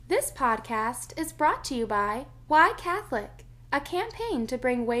This podcast is brought to you by Why Catholic, a campaign to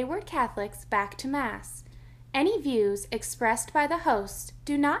bring wayward Catholics back to Mass. Any views expressed by the host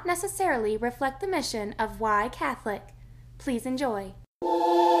do not necessarily reflect the mission of Why Catholic. Please enjoy.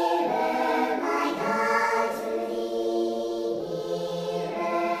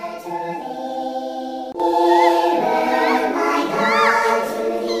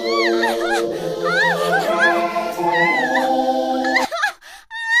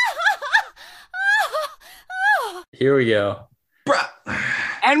 Here we go.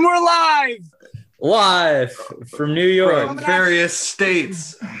 And we're Live from New York. From various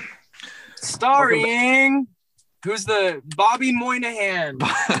states. starring who's the Bobby Moynihan.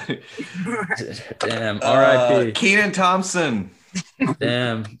 Damn, R.I.P. Kenan Thompson.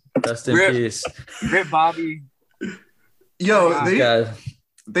 Damn, rest in Rip. peace. Rip Bobby. Yo,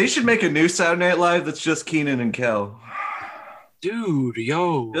 they should make a new Saturday Night Live that's just Kenan and Kel. Dude,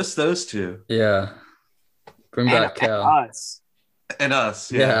 yo. Just those two. Yeah. Bring back Cal. Us. And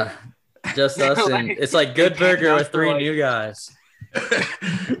us. Yeah. Just us. And it's like Good Burger with three new guys.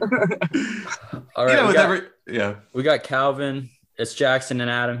 All right. We got Calvin. It's Jackson and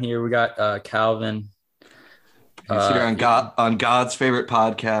Adam here. We got Calvin. He's here on God's favorite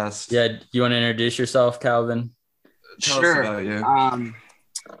podcast. Yeah. You want to introduce yourself, Calvin? Tell us Sure. about you.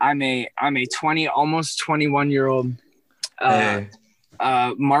 I'm a 20, almost 21-year-old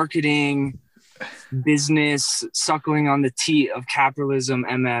marketing business suckling on the teat of capitalism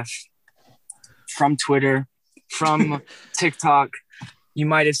MF from Twitter, from TikTok. You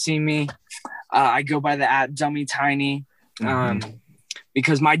might have seen me. I go by the @DummyTiny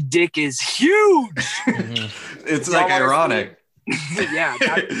because my dick is huge. It's like ironic. Yeah.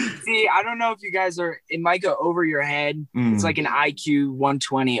 See, I don't know if you guys are, it might go over your head. It's like an IQ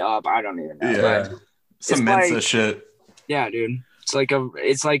 120 up. I don't even know. Yeah. Some Mensa shit. Yeah, dude.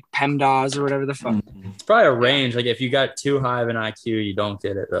 It's like PEMDAS or whatever the fuck. It's probably a range. Like if you got too high of an IQ, you don't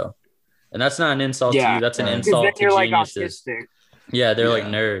get it though. And that's not an insult to you. That's an insult to you're geniuses. like autistic. Yeah, they're like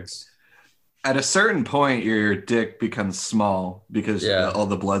nerds. At a certain point, your dick becomes small because all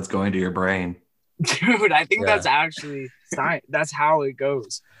the blood's going to your brain. Dude, I think that's actually science. That's how it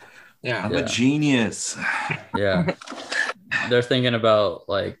goes. Yeah. I'm a genius. Yeah. They're thinking about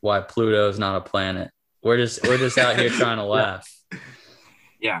like why Pluto's not a planet. We're just out here trying to laugh.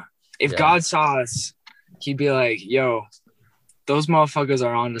 Yeah. If God saw us, he'd be like, yo, those motherfuckers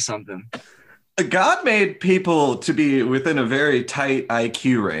are onto something. God made people to be within a very tight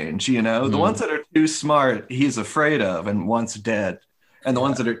IQ range, you know? The ones that are too smart, he's afraid of and wants dead. And the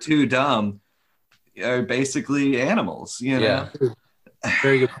ones that are too dumb are basically animals, you know?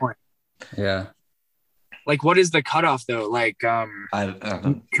 Very good point. Yeah. Like, what is the cutoff, though? Like, I don't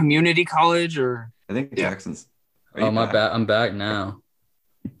know. community college or? I think Jackson's. My bad. I'm back now.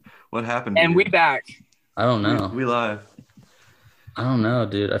 What happened? And we back. I don't know. We live. I don't know,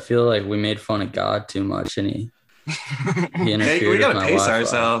 dude. I feel like we made fun of God too much, and he interfered we gotta with my pace Wi-Fi.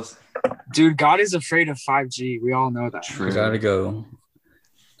 ourselves. Dude, God is afraid of 5G. We all know that. True. I gotta go.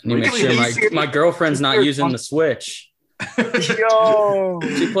 I need to We make can sure my girlfriend's not using the Switch. Yo.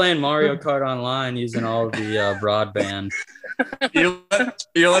 She's playing Mario Kart online using all of the broadband.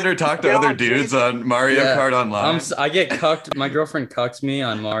 You'll let her talk to other dudes on Mario Kart online. I get cucked. My girlfriend cucks me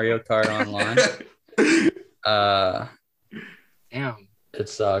on Mario Kart online. Damn. It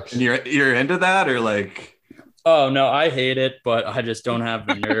sucks. And you're into that or like? Oh no, I hate it, but I just don't have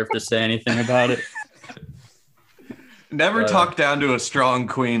the nerve to say anything about it. Never talk down to a strong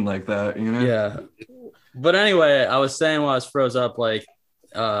queen like that, you know? Yeah. But anyway, I was saying while I was froze up, like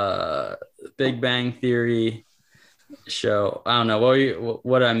Big Bang Theory show. I don't know.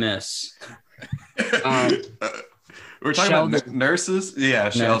 What did I miss? We're talking about nurses.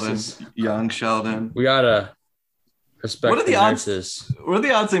 Yeah, Nurses. Sheldon, young Sheldon. We gotta respect What are the odds? nurses. What are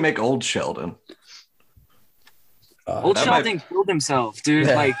the odds they make old Sheldon? Old Sheldon killed himself, dude.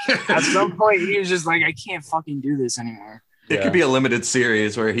 Yeah. Like, at some point, he was just like, I can't fucking do this anymore. It could be a limited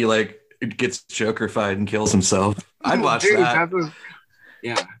series where he like gets Joker-fied and kills himself. I'd watch Dude, that. That'd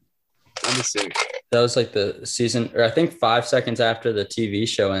be sick. That was like the season, or I think 5 seconds after the TV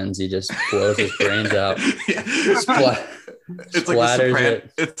show ends, he just blows his brains out. Yeah. It's like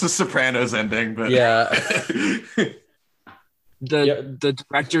it's a Sopranos ending, but The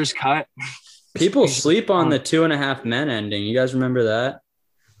director's cut. People sleep on the 2.5 Men ending. You guys remember that?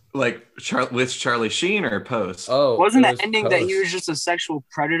 like with Charlie Sheen or post? Oh, wasn't the ending that he was just a sexual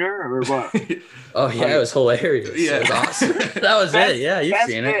predator or what? Oh yeah, it was hilarious. Yeah, it was awesome. That was it. Yeah, you've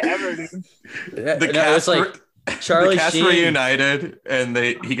seen it. Ever, dude. The cast, like Charlie the cast Sheen reunited, and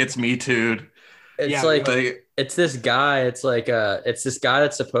he gets Me Too'd. it's Yeah, like Like, it's this guy. It's like it's this guy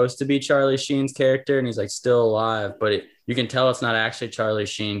that's supposed to be Charlie Sheen's character, and he's like still alive, but you can tell it's not actually Charlie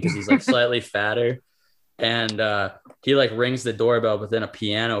Sheen because he's like slightly fatter, and he like rings the doorbell, but then a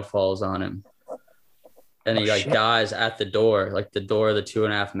piano falls on him, and he like dies at the door, like the door of the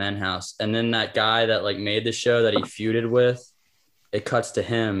 2.5 Men house, and then that guy that like made the show that he feuded with, it cuts to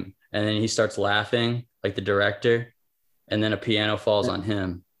him, and then he starts laughing, like the director, and then a piano falls on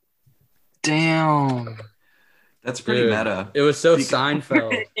him. Damn. that's pretty Dude, meta. It was so Because-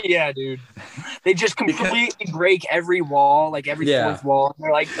 Seinfeld. Yeah, dude. They just completely break every wall, like every Yeah. fourth wall.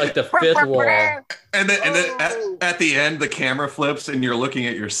 They're like, Like the fifth wall. And then Oh. at the end, the camera flips and you're looking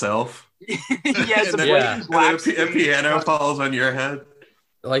at yourself. yeah, it's a And then- black Yeah. And black then a piano falls on your head.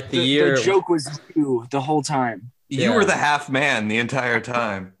 Like the The year. joke was you the whole time. You Yeah. were the half man the entire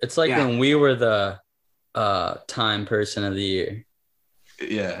time. It's like Yeah. when we were the Time Person of the Year.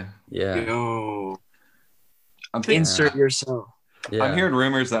 Yeah. Yeah. Yo, I'm thinking, insert yourself. Yeah. I'm hearing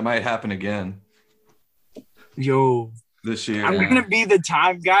rumors that might happen again Yo, this year. I'm gonna be the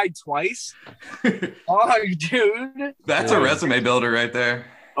time guy twice. Oh, dude. That's Yeah. a resume builder right there.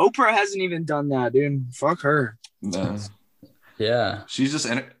 Oprah hasn't even done that, dude. Fuck her. No. Yeah. She's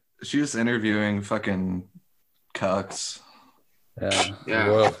just interviewing fucking cucks. Yeah. Yeah.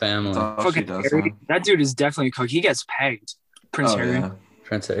 Royal That's family. all she Fucking does. Harry. Huh? That dude is definitely a cook. He gets pegged. Prince Oh, Harry. yeah.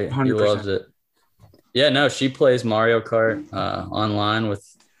 Prince Harry. He 100%. loves it. Yeah, no, she plays Mario Kart online with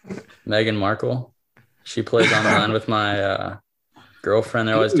Meghan Markle. She plays online with my girlfriend.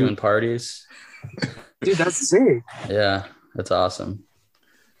 They're always doing parties. Dude, that's sick. Yeah, that's awesome.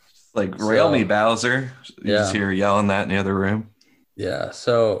 Like, rail So- me, Bowser. You just Yeah. hear her yelling that in the other room. Yeah.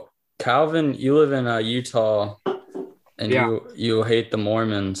 So Calvin, you live in Utah, and Yeah. you hate the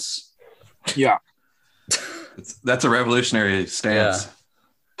Mormons. Yeah. That's a revolutionary stance.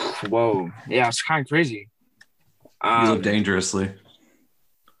 Whoa. Yeah, it's kind of crazy. You live dangerously.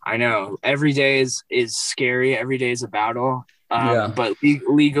 I know. Every day is scary. Every day is a battle. Yeah. But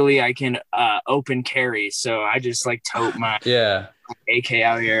legally, I can open carry. So I just like tote my Yeah, AK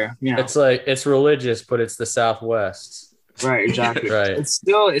out here. You know. it's like it's religious, but it's the Southwest. Right. Exactly. Right. It's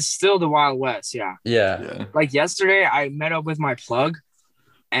still the Wild West. Yeah. Yeah. Yeah. Like yesterday, I met up with my plug,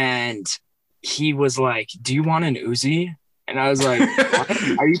 and he was like, "Do you want an Uzi?" And I was like, "What?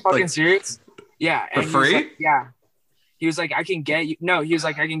 Are you fucking Like, serious?" Yeah. for And he was free? like, yeah. He was like, I can get you. No, he was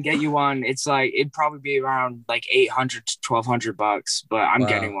like, I can get you one. It's like, it'd probably be around like $800 to $1,200, but I'm Wow.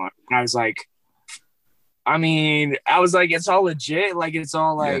 getting one. And I was like, it's all legit. Like, it's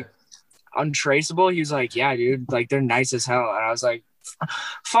all like untraceable. He was like, yeah, dude, like they're nice as hell. And I was like,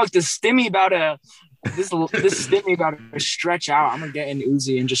 fuck, this stimmy about to stretch out. I'm gonna get an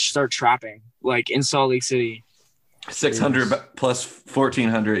Uzi and just start trapping like in Salt Lake City. 600 plus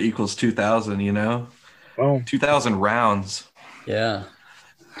 1,400 equals 2,000, you know? Oh, 2,000 rounds. Yeah.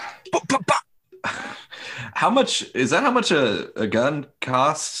 How much a gun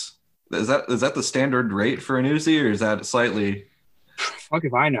costs? Is that the standard rate for an Uzi, or is that slightly? fuck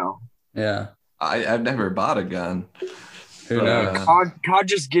if I know. Yeah. I've never bought a gun. Who But, knows? COD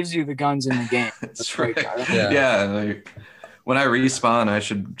just gives you the guns in the game. That's right. right. Yeah. Yeah, like when I respawn, I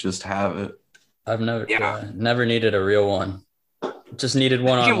should just have it. I've never Yeah. never needed a real one. Just needed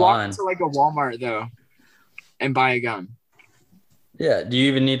one You can walk online. into like a Walmart though and buy a gun. Yeah. Do you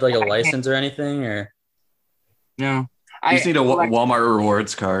even need like a I can't- license or anything? Or No. You just need a like, Walmart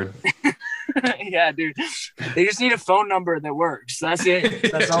rewards card. yeah, dude. They just need a phone number that works. That's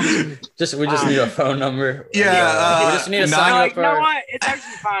it. That's all. They need. we just need a phone number. Yeah, we just need to not- sign you up Like, for you know what? It's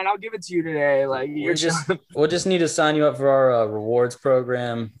actually fine. I'll give it to you today. Like, you're we'll just need to sign you up for our rewards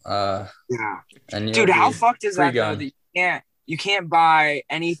program. yeah. And you'll Dude, how be fucked is free that? Though, gun. that you can't buy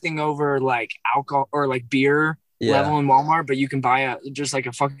anything over like alcohol or like beer level in Walmart, but you can buy just like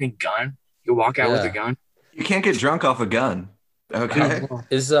a fucking gun. You walk out with a Yeah. gun. You can't get drunk off a gun. Okay.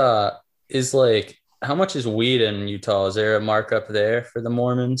 Is like how much is weed in Utah? Is there a markup there for the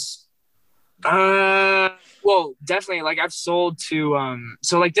Mormons? Well, definitely. Like I've sold to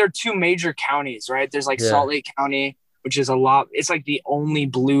so like there are two major counties, right? There's like Yeah. Salt Lake County, which is a lot. It's like the only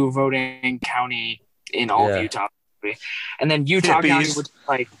blue voting county in all Yeah. of Utah, and then Utah County,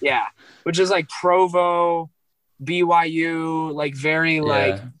 Hippies. which is like Provo, BYU, like very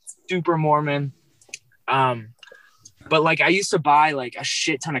like Yeah. super Mormon. But like I used to buy like a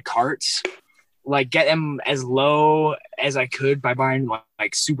shit ton of carts, like get them as low as I could by buying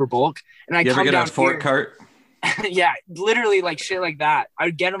like super bulk. And I You ever come get down a Fort here- cart? yeah, literally like shit like that. I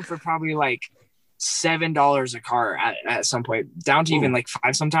would get them for probably like $7 a car at some point, down to even like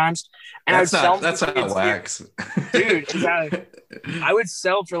 $5 sometimes. And That's I would not sell wax. dude. Exactly. I would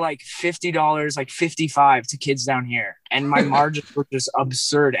sell for like $50, like $55 to kids down here, and my margins were just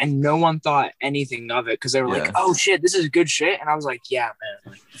absurd, and no one thought anything of it because they were like, "Oh shit, this is good shit," and I was like, "Yeah,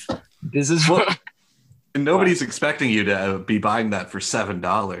 man, like, this is what." And nobody's expecting you to be buying that for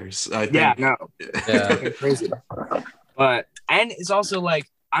 $7. I think. Yeah, no, Yeah. crazy. But and it's also like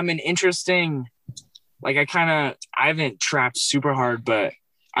I'm an interesting, like I haven't trapped super hard, but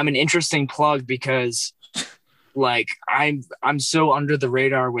I'm an interesting plug because like I'm so under the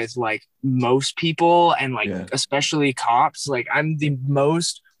radar with like most people and like especially cops. Like I'm the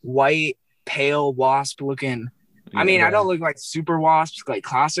most white, pale, wasp looking. I mean, I don't look like super wasp, like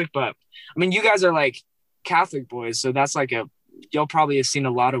classic, but I mean, you guys are like Catholic boys, so that's like you'll probably have seen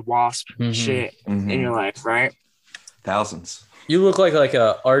a lot of wasp shit in your life, right? Thousands. You look like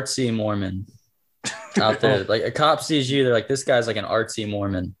a artsy Mormon out there. Like a cop sees you, they're like, this guy's like an artsy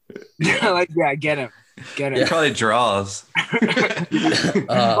Mormon. Like, yeah, get him. He probably draws.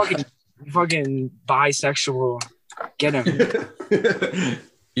 Fucking bisexual. Get him.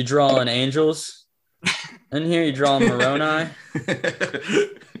 You drawing angels in here? You drawing Moroni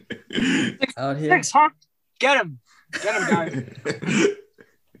out here? Thanks, huh? Get him, guys.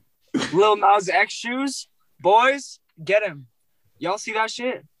 Lil Nas X shoes, boys, get him. Y'all see that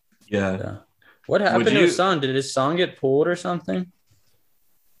shit? Yeah. What happened to his son? Did his son get pulled or something?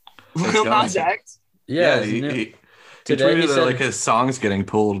 Lil Nas X? Yeah, he tweeted that like his song's getting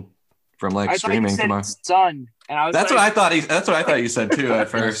pulled from like streaming. Come on, son. And I was that's what I thought. That's what I thought you said too at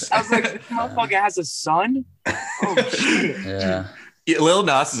first. I was like, this motherfucker has a son. Oh shit. Yeah. Lil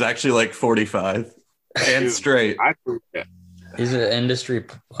Nas is actually like 45 and Dude, straight. He's an industry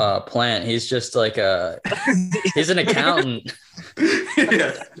plant. He's just like he's an accountant.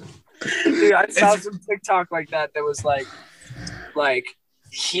 Yeah. Dude, I saw some TikTok like that was like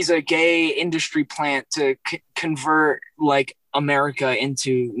he's a gay industry plant to convert like America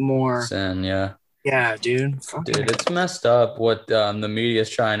into more sin. Yeah. Yeah, dude. Dude, it's messed up what the media is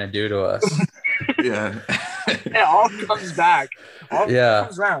trying to do to us. Yeah. It all comes back.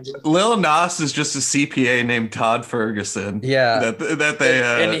 Comes around, dude. Lil Nas is just a CPA named Todd Ferguson. Yeah. That they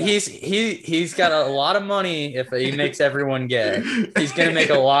and he's got a lot of money if he makes everyone gay. He's gonna make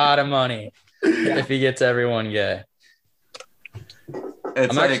a lot of money if he gets everyone gay.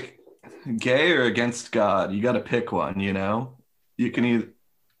 It's like gay or against God. You got to pick one. You know, you can either.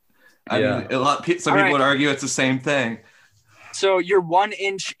 I mean, some people would argue it's the same thing. So you're 1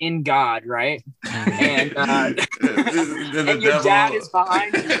 inch in God, right? And, and your dad is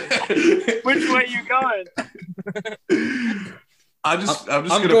behind you. Which way you going? I'm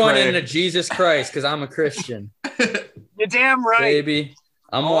going into Jesus Christ because I'm a Christian. You're damn right, baby.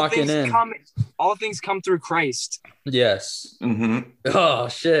 I'm walking in. All things come through Christ. Yes. Mm-hmm. Oh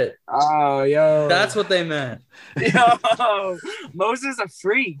shit. Oh yo. That's what they meant. Yo, Moses a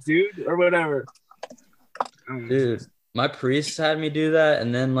freak, dude, or whatever. Dude, my priest had me do that,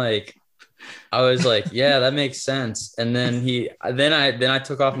 and then like, I was like, yeah, that makes sense. And then I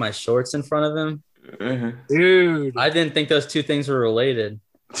took off my shorts in front of him. Dude, I didn't think those two things were related.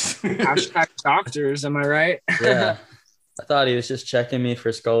 Hashtag doctors, am I right? Yeah. I thought he was just checking me for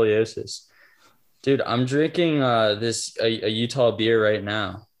scoliosis. Dude, I'm drinking a Utah beer right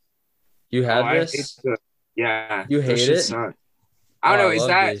now. You have this? Yeah. You hate it? I don't know. Is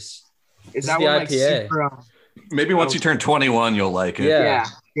that the one IPA? like super, maybe once you turn 21, you'll like it.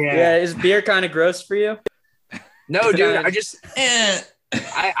 Yeah. Is beer kind of gross for you? No, dude. I just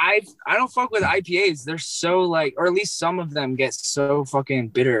I don't fuck with IPAs. They're so like, or at least some of them get so fucking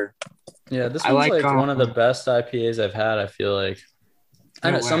bitter. Yeah, this one's like one of the best IPAs I've had, I feel like.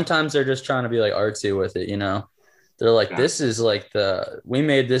 I know sometimes they're just trying to be like artsy with it, you know? They're like, this is like we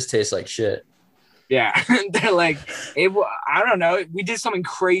made this taste like shit. Yeah. They're like, I don't know. We did something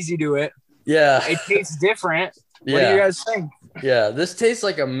crazy to it. Yeah. It tastes different. What do you guys think? Yeah. This tastes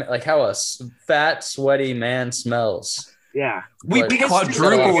like how a fat, sweaty man smells. Yeah. We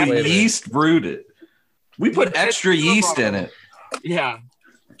quadruple yeast brewed it. We put extra yeast in it. Yeah.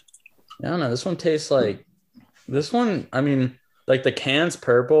 I don't know. This one tastes like I mean, like the can's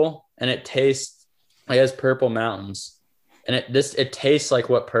purple and it has purple mountains. And it tastes like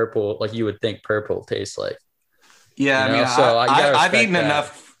what purple, like you would think purple tastes like. Yeah, you know? I mean, so I've eaten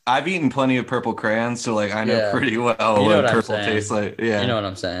enough. I've eaten plenty of purple crayons, so like I know pretty well what purple tastes like. Yeah, you know what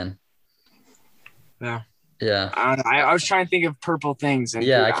I'm saying. Yeah. Yeah. I was trying to think of purple things. And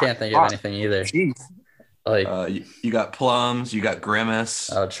I can't think of anything either. Geez. Like you got plums, you got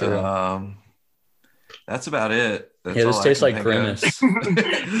grimace. Oh, true. That's about it. That's Yeah, this all I tastes can like think of.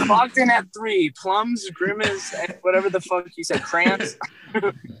 Grimace. Clocked in at 3. Plums, Grimace, and whatever the fuck you said. Crayons.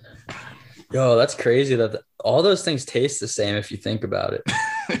 Yo, that's crazy that all those things taste the same if you think about it.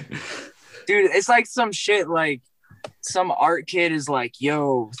 Dude, it's like some shit like some art kid is like,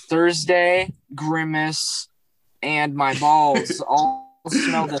 yo, Thursday, Grimace, and my balls all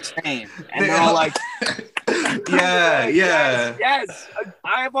smell the same. And they're all like, yeah. yes.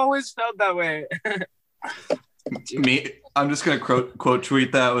 I've always felt that way. I'm just gonna quote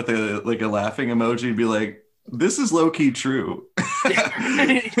tweet that with a laughing emoji and be like, "This is low key true."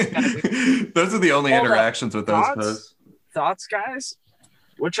 Those are the only interactions with those posts. Thoughts, guys?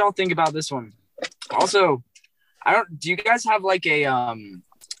 What y'all think about this one? Also, do you guys have like a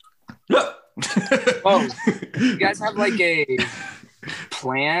you guys have like a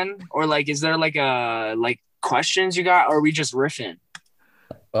plan, or like is there like a questions you got, or are we just riffing?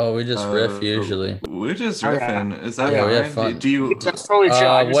 Oh, we just riff usually. We're just riffing. Okay. Is that Yeah, we have fine? fun. Do you? That's totally chill.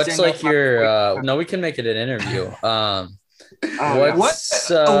 I just What's didn't like know if your no, we can make it an interview. What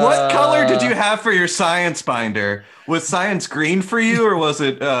color did you have for your science binder? Was science green for you, or was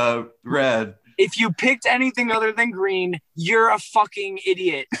it red? If you picked anything other than green, you're a fucking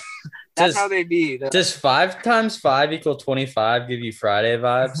idiot. That's how they be. Does 5 times 5 equal 25 give you Friday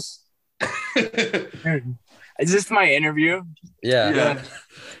vibes? Is this my interview? Yeah.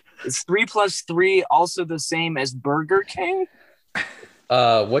 Is 3 plus 3 also the same as Burger King?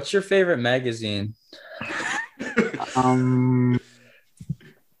 What's your favorite magazine?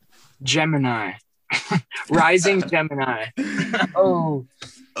 Gemini. Rising Gemini.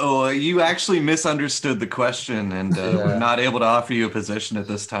 Oh, you actually misunderstood the question, and we're not able to offer you a position at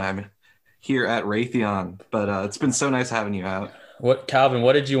this time here at Raytheon. But it's been so nice having you out. Calvin,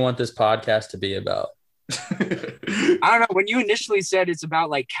 what did you want this podcast to be about? I don't know. When you initially said it's about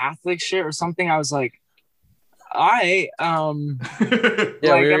like Catholic shit or something, I was like, all right. They're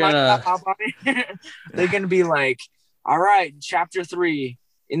gonna be like, all right, chapter 3.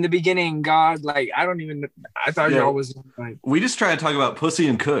 In the beginning, God, like, I thought you always like. We just try to talk about pussy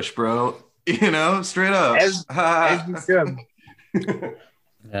and kush, bro. You know, straight up. As you should.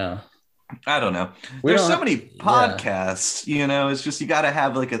 Yeah. I don't know. There's so many podcasts, you know, it's just, you got to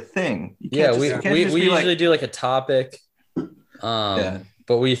have like a thing. We usually do like a topic. But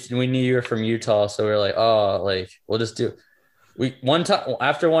we knew you were from Utah. So we were like, we'll just do, one time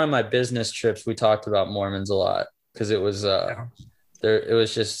after one of my business trips, we talked about Mormons a lot because it was, it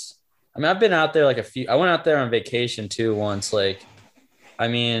was just, I've been out there I went out there on vacation too once.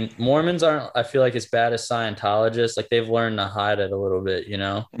 Mormons aren't, I feel like, as bad as Scientologists. Like, they've learned to hide it a little bit, you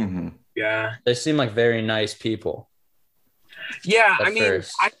know? Mm-hmm. Yeah. They seem like very nice people. Yeah.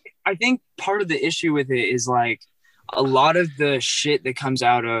 I think part of the issue with it is like a lot of the shit that comes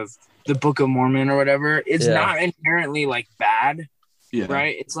out of the Book of Mormon or whatever, it's not inherently like bad. Yeah.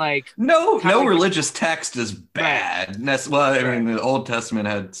 Right. It's like no religious text is bad. The Old Testament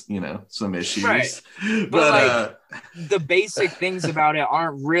had, some issues, right. But the basic things about it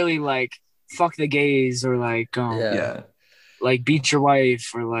aren't really like fuck the gays or like like beat your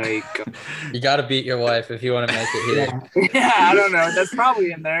wife or like you got to beat your wife if you want to make it here. Yeah, I don't know. That's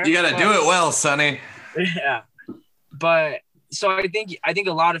probably in there. You got to do it well, Sonny. Yeah, but. So I think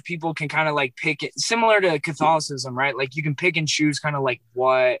a lot of people can kind of like pick it, similar to Catholicism, right? Like you can pick and choose kind of like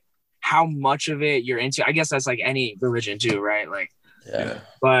how much of it you're into. I guess that's like any religion too, right? Like,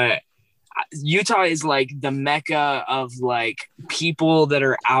 but Utah is like the mecca of like people that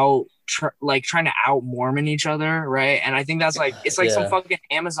are out trying to out Mormon each other, right? And I think that's like it's like some fucking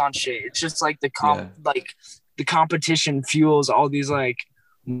Amazon shit. It's just like the competition fuels all these like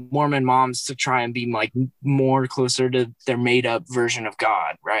Mormon moms to try and be like more closer to their made up version of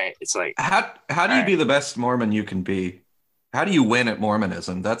God, right? It's like how do you be the best Mormon you can be? How do you win at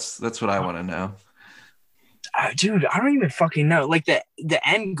Mormonism? That's what I want to know. Dude, I don't even fucking know. Like the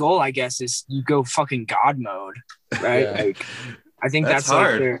end goal, I guess, is you go fucking God mode, right? Like I think that's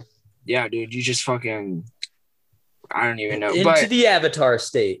hard. Like yeah, dude, you just fucking I don't even know. Into the Avatar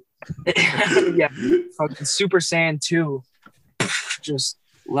state. Yeah, fucking Super Saiyan 2. Just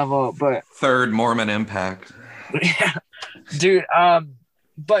level up, but third Mormon impact. Yeah, dude.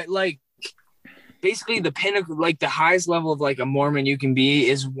 But like basically the pinnacle, like the highest level of like a Mormon you can be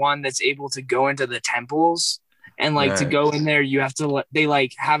is one that's able to go into the temples and like to go in there, you have to they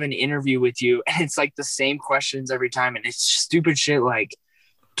like have an interview with you and it's like the same questions every time and it's stupid shit like,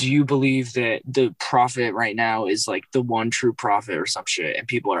 do you believe that the prophet right now is like the one true prophet or some shit? And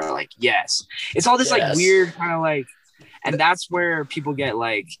people are like, yes. It's all this like weird kind of like. And that's where people get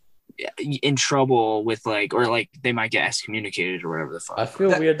like, in trouble with like, or like they might get excommunicated or whatever the fuck. I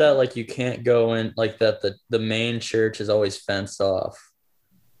feel weird that like you can't go in like that. The main church is always fenced off.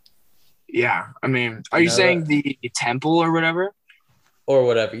 Yeah, I mean, are you know saying that? the temple or whatever? Or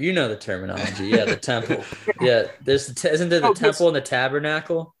whatever, you know the terminology. Yeah, the temple. Yeah, isn't there the Oh, 'cause- temple and the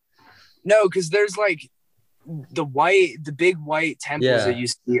tabernacle? No, because there's like the big white temples Yeah. that you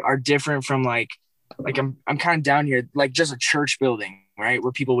see are different from like I'm kind of down here, like just a church building, right,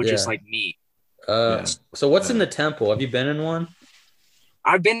 where people would just Yeah. like meet. Yeah. So what's in the temple? Have you been in one?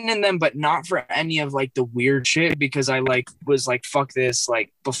 I've been in them, but not for any of like the weird shit, because I like was like fuck this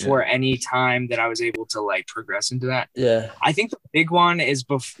like before any time that I was able to like progress into that. Yeah. I think the big one is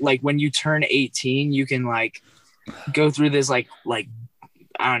like when you turn 18, you can like go through this like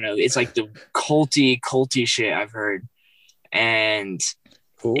I don't know, it's like the culty shit I've heard, and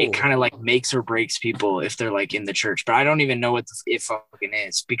Cool. it kind of like makes or breaks people if they're like in the church. But I don't even know what it fucking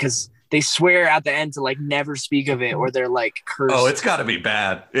is, because they swear at the end to like never speak of it, or they're like cursed. Oh, it's got to be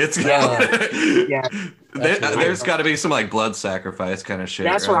bad. It's Yeah. There's got to be some like blood sacrifice kind of shit.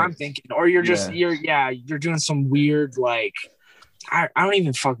 That's what right? I'm thinking. Or you're just you're doing some weird like I don't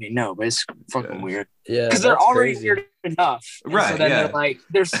even fucking know, but it's fucking weird. Yeah. Because they're that's already crazy. weird enough. And Right, So then yeah. they're like,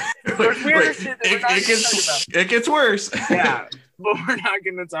 there's weirder Wait, shit that we're not gonna talk about. it gets worse. Yeah. But we're not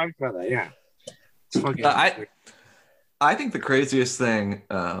gonna talk about that. Yeah. It's fucking weird. I think the craziest thing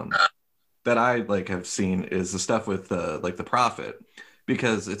that I like have seen is the stuff with like the prophet,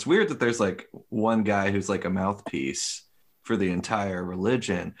 because it's weird that there's like one guy who's like a mouthpiece for the entire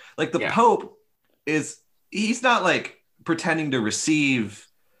religion. Like the Pope he's not like pretending to receive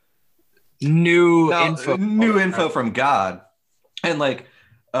new info from God. And like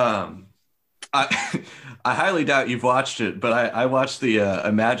I highly doubt you've watched it, but I watched the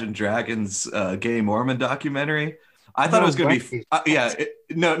Imagine Dragons gay Mormon documentary. I thought it was going to be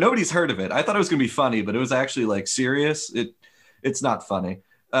nobody's heard of it. I thought it was going to be funny, but it was actually like serious. It's not funny.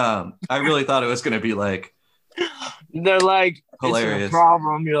 I really thought it was going to be like they're like hilarious. It's a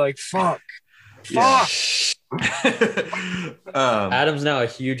problem. You're like fuck. Yeah. Adam's now a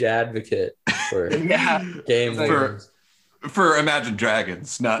huge advocate for game for Imagine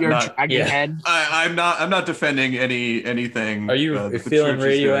Dragons. Not dragon head. I'm not defending anything. Are you feeling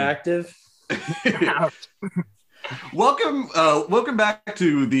radioactive? Welcome back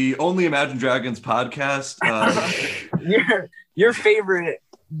to the Only Imagine Dragons podcast. Your favorite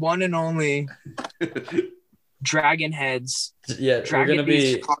one and only dragon heads. Yeah, we're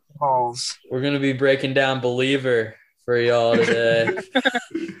gonna be breaking down Believer for y'all today.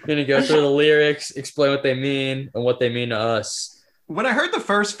 Gonna go through the lyrics, explain what they mean and what they mean to us. When I heard the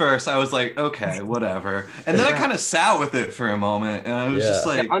first verse, I was like, okay, whatever. And then I kind of sat with it for a moment, and I was just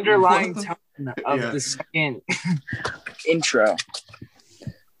like, the underlying tone of the second intro.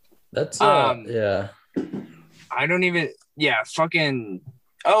 That's I don't even fucking.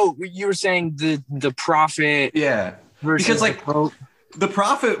 Oh, you were saying the prophet, versus because like the Pope. The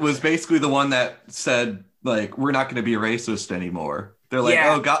prophet was basically the one that said like we're not going to be racist anymore. They're like,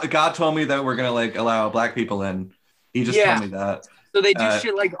 oh, God told me that we're going to like allow black people in. He just told me that. So they do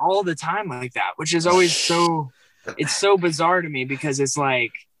shit like all the time like that, which is always it's so bizarre to me, because it's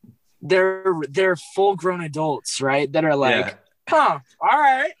like they're full grown adults, right? That are like, all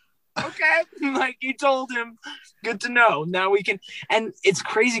right, okay. Like you told him, good to know. Now we can, and it's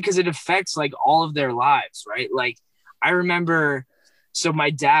crazy because it affects like all of their lives, right? Like I remember, so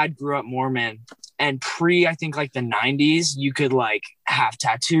my dad grew up Mormon, and I think like the 90s, you could like have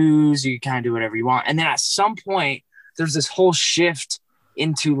tattoos, you could kind of do whatever you want. And then at some point, there's this whole shift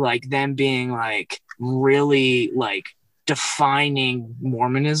into like them being like really like defining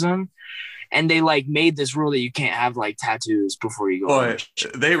Mormonism. And they like made this rule that you can't have like tattoos before you go. Boy,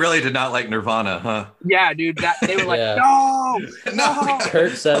 they really did not like Nirvana, huh? Yeah, dude. They were like, no.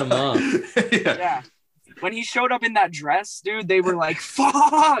 Kurt set him up. Yeah. When he showed up in that dress, dude, they were like,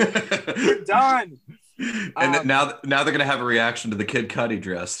 fuck, we're done. And now they're gonna have a reaction to the Kid Cudi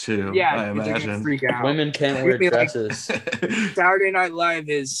dress too. Yeah, I imagine. Freak out. Women can't wear dresses. Saturday Night Live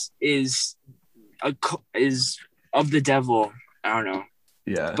is of the devil. I don't know.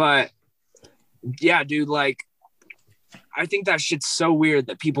 Yeah. But yeah, dude, like I think that shit's so weird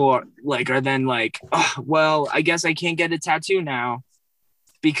that people are then like, oh, well, I guess I can't get a tattoo now.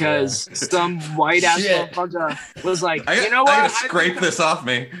 Because some white ass motherfucker was like, you know what? I gotta scrape this off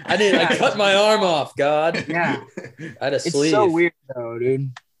me. I cut my arm off, God. Yeah. I had a sleeve. It's so weird though,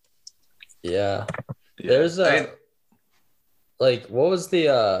 dude. Yeah. There's like what was the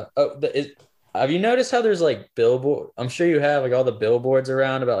have you noticed how there's like billboard? I'm sure you have like all the billboards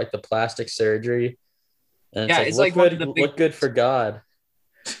around about like the plastic surgery. And it's like look good for God.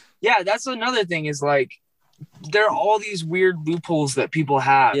 Yeah, that's another thing is like there are all these weird loopholes that people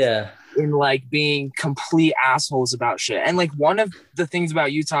have Yeah. in like being complete assholes about shit. And like one of the things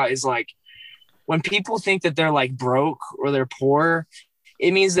about Utah is like when people think that they're like broke or they're poor,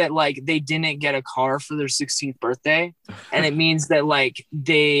 it means that like they didn't get a car for their 16th birthday. And it means that like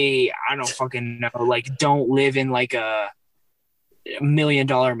I don't fucking know, like don't live in like a $1 million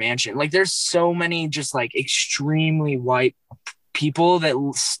mansion. Like there's so many just like extremely white people that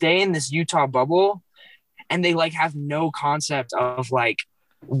stay in this Utah bubble and they like have no concept of like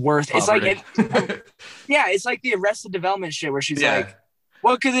worth. It's like it's like the Arrested Development shit where she's like,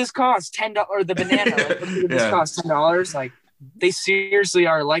 what could this cost? $10 or the banana, like, what could this cost? $10? Like they seriously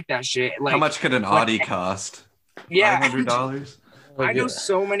are like that shit. Like how much could an Audi cost? Yeah, $500. I know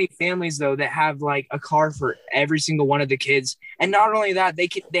so many families though that have like a car for every single one of the kids, and not only that,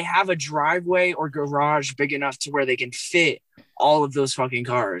 they have a driveway or garage big enough to where they can fit all of those fucking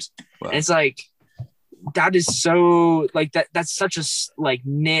cars. Wow. And it's like that is so like that's such a like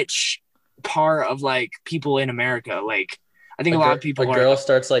niche part of like people in America. Like I think a lot of people. A girl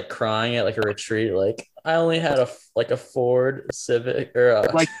starts like crying at like a retreat, like I only had a Ford Civic or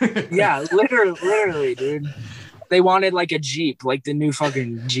like yeah, literally, dude. They wanted like a Jeep, like the new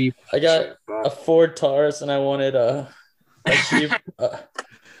fucking Jeep. I got a Ford Taurus and I wanted a Jeep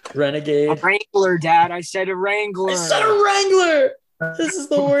Renegade. A Wrangler, Dad. I said a Wrangler. I said a Wrangler. This is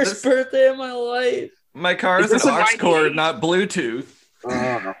the worst birthday of my life. My car is an aux cord, not Bluetooth.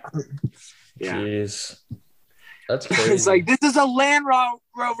 Yeah. Jeez. That's crazy. It's like, this is a Land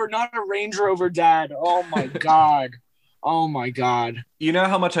Rover, not a Range Rover, Dad. Oh my God. Oh my God. You know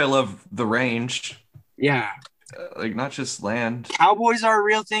how much I love the range. Yeah. Like not just land. Cowboys are a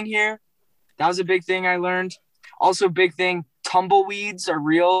real thing here. That was a big thing I learned. Also big thing, tumbleweeds are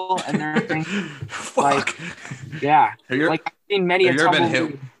real and they're a thing. Fuck. Like, yeah. Like I've seen many a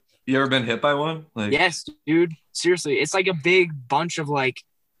tumbleweed. You ever been hit by one? Like yes, dude. Seriously. It's like a big bunch of like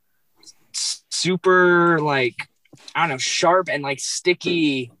super like I don't know, sharp and like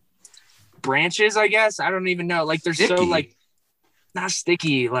sticky branches, I guess. I don't even know. Like they're so like not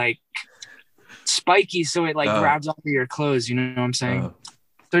sticky, like spiky, so it like grabs onto your clothes, you know what I'm saying?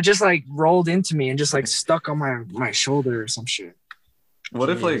 So it just like rolled into me and just like stuck on my shoulder or some shit. What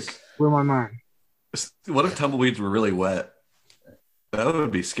if like blew my mind? What if tumbleweeds were really wet? That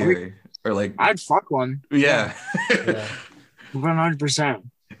would be scary. Or like I'd fuck one. Yeah. 100%.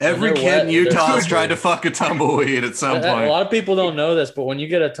 Every kid in Utah has tried to fuck a tumbleweed at some point. A lot of people don't know this, but when you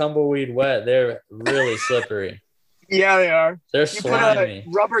get a tumbleweed wet, they're really slippery. Yeah, they are. They're you slimy. Put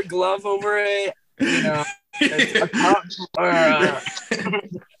a rubber glove over it, you know, a cup or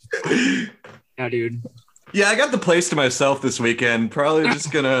yeah, dude. Yeah, I got the place to myself this weekend. Probably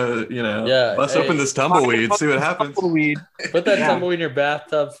just gonna, bust open this tumbleweed, see what happens. Put that tumbleweed in your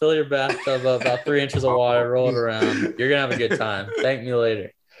bathtub, fill your bathtub up, about 3 inches of water, roll it around. You're gonna have a good time. Thank me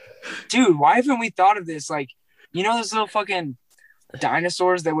later. Dude, why haven't we thought of this? Like, you know those little fucking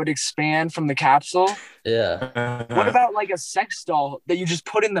dinosaurs that would expand from the capsule? Yeah. What about like a sex doll that you just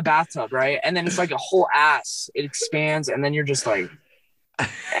put in the bathtub, right? And then it's like a whole ass. It expands and then you're just like,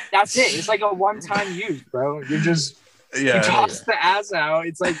 that's it. It's like a one-time use, bro. You're just you toss the ass out.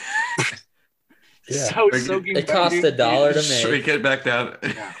 It's like so soaking. It costs $1 to make. Shrink it back down.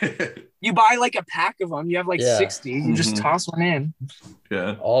 Yeah. You buy like a pack of them. You have like 60. You just toss one in.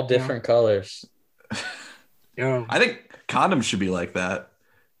 Yeah. All different colors. Yeah. I think condoms should be like that.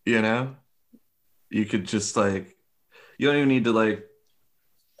 You know, you could just like, you don't even need to like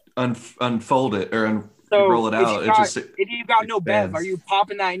unfold it or roll it out. If you got no bev, are you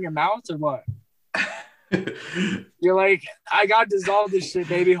popping that in your mouth or what? You're like, I got to dissolve this shit,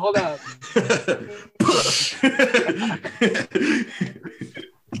 baby. Hold up.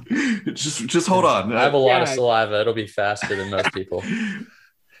 just hold on. I have a lot of saliva. It'll be faster than most people.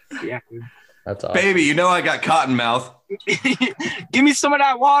 Yeah, dude. That's awesome. Baby, you know I got cotton mouth. Give me some of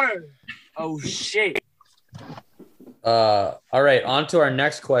that water. Oh shit. All right, on to our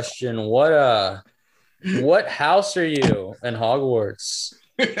next question. What house are you in Hogwarts?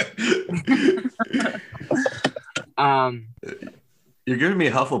 You're giving me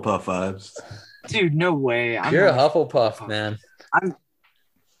Hufflepuff vibes. Dude, no way. You're a Hufflepuff, man.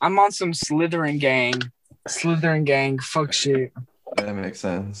 I'm on some Slytherin gang. Slytherin gang, fuck shit. That makes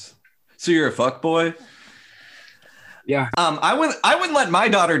sense. So you're a fuck boy? Yeah. I wouldn't let my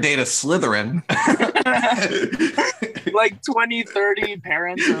daughter date a Slytherin. Like 20, 30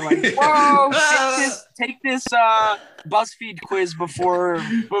 parents are like, whoa, take this BuzzFeed quiz before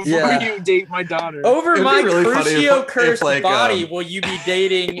you date my daughter. Over my really Crucio cursed body, will you be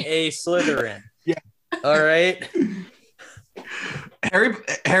dating a Slytherin? Yeah. All right.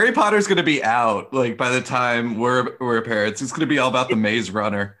 Harry Potter's gonna be out like by the time we're parents. It's gonna be all about the Maze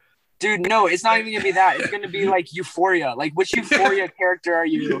Runner. Dude, no, it's not even gonna be that. It's gonna be like Euphoria. Like, which Euphoria character are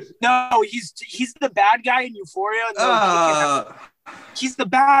you? No, he's the bad guy in Euphoria. No, he's the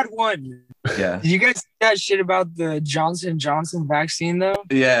bad one. Yeah. Did you guys see that shit about the Johnson & Johnson vaccine though?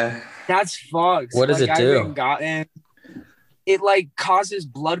 Yeah. That's fucked. What does it do? It like causes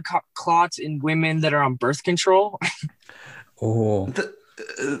blood clots in women that are on birth control. Oh.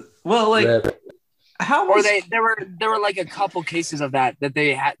 Well, like. Rip. Or there were like a couple cases of that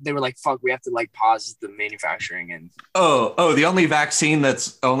they were like, fuck, we have to like pause the manufacturing. And the only vaccine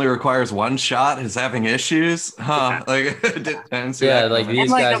that's only requires one shot is having issues, huh? Like like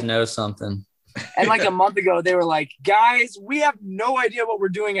these guys know something. And like a month ago they were like, guys, we have no idea what we're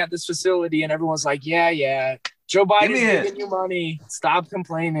doing at this facility, and everyone's like, yeah, Joe Biden's giving you money, stop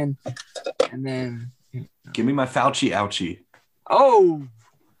complaining. And then give me my Fauci ouchie. Oh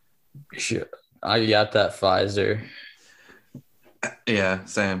shit, I got that Pfizer. Yeah,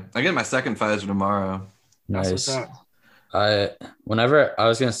 same. I get my second Pfizer tomorrow. Nice. Whenever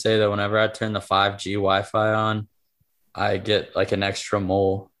I turn the 5G Wi-Fi on, I get like an extra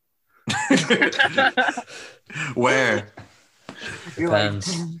mole. Where?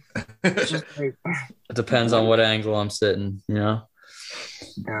 Depends. It depends on what angle I'm sitting, you know?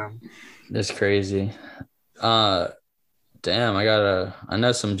 Yeah. It's crazy. Damn, I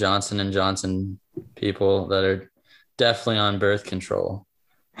know some Johnson & Johnson people that are definitely on birth control.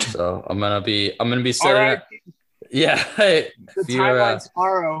 So I'm gonna be setting right. up. Yeah. Hey, the timeline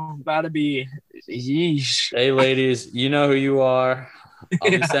tomorrow about to be yeesh. Hey ladies, you know who you are.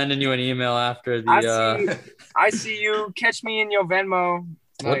 I'll be sending you an email after the I see you. Catch me in your Venmo.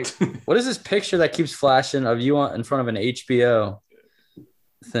 Like, what is this picture that keeps flashing of you in front of an HBO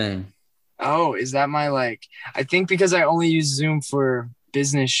thing? Oh, is that my like? I think because I only use Zoom for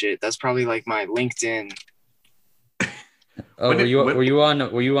business shit. That's probably like my LinkedIn. Oh, were you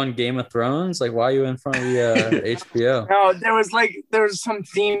on Game of Thrones? Like, why are you in front of the HBO? No, there was some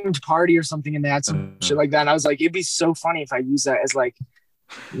themed party or something, and they had some shit like that. And I was like, it'd be so funny if I use that as like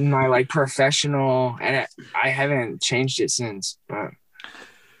my like professional, and I haven't changed it since. But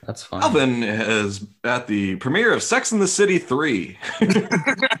that's fine. Calvin is at the premiere of Sex and the City 3.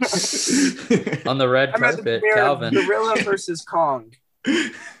 On the red carpet, Calvin. Gorilla versus Kong.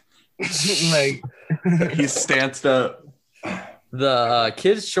 Like he's stanced up. The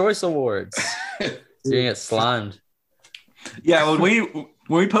Kids' Choice Awards. You're gonna get slimed. Yeah, when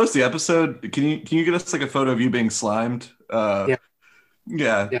we post the episode, can you get us like a photo of you being slimed? Yeah. We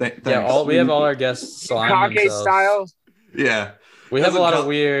have all our guests slime themselves. Style. Yeah. We have a lot of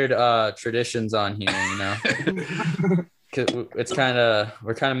weird traditions on here, you know. It's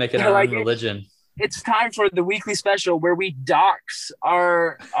we're kind of making our own religion. It's time for the weekly special where we dox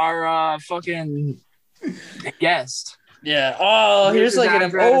our fucking guest. Yeah. Oh, here's like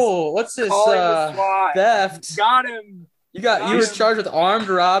what's this theft? Got him. You were charged with armed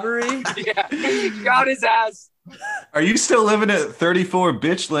robbery? Yeah. Got his ass. Are you still living at 34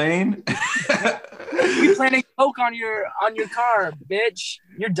 Bitch Lane? We planting coke on your car, bitch.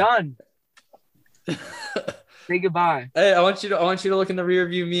 You're done. Say goodbye. Hey, I want you to look in the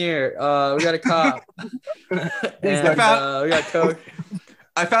rearview mirror. We got a cop. And, we got coke.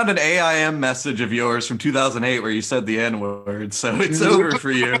 I found an AIM message of yours from 2008 where you said the N-word, so it's over for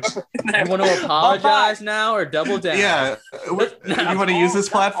you. You want to apologize now or double down? Yeah. You want to use this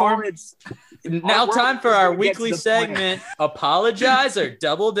platform? Now time for our weekly segment, apologize or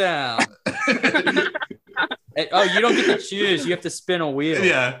double down. You don't get to choose. You have to spin a wheel.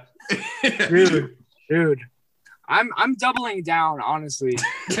 Yeah. Dude. I'm doubling down, honestly.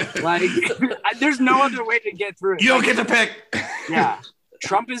 Like, there's no other way to get through it. You don't get to pick. Yeah.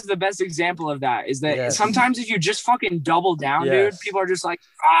 Trump is the best example of that. Is that sometimes if you just fucking double down, dude, people are just like,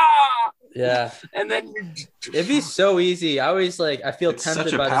 ah. Yeah. And then it'd be so easy. I feel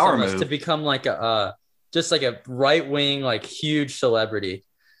tempted by this almost to become like just like a right wing, like huge celebrity.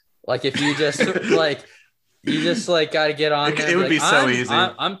 Like if you just got to get on there. It would be so easy.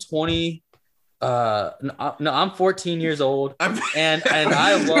 I'm 20. I'm 14 years old, and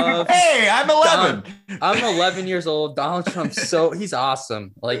I love. Hey, I'm 11. I'm 11 years old. Donald Trump's he's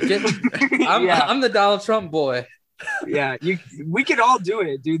awesome. Like, I'm the Donald Trump boy. Yeah, we could all do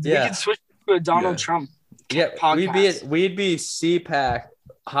it, dude. Yeah. We could switch to a Donald Trump. Yeah, podcast. we'd be CPAC,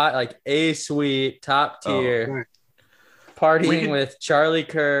 hot like A suite, top tier, partying with Charlie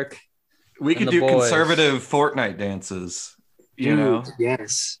Kirk. We could do conservative Fortnite dances. You know?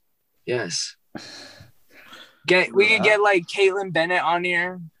 Yes. We could get like Caitlyn Bennett on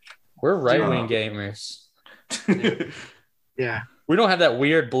here. We're right wing gamers. Yeah. We don't have that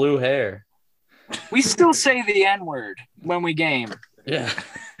weird blue hair. We still say the N-word when we game. Yeah,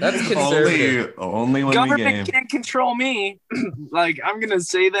 that's conservative. Only when we Government game. can't control me. Like, I'm going to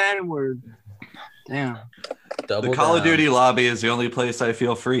say the N-word. Damn. Double The Call of down. Duty lobby is the only place I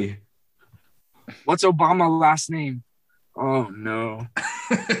feel free. What's Obama's last name? Oh, no.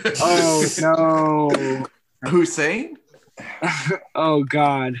 Oh, no. Hussein? Oh,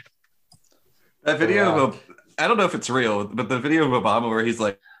 God. That video of I don't know if it's real, but the video of Obama where he's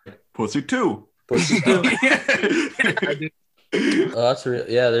like, pussy too. Pussy too. Oh, that's real.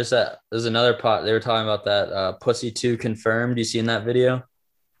 Yeah, there's another pot. They were talking about that. Pussy 2 confirmed. You seen that video?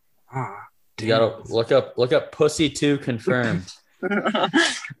 Ah, You gotta look up Pussy 2 confirmed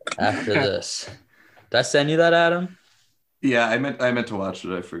after this. Did I send you that, Adam? Yeah, I meant to watch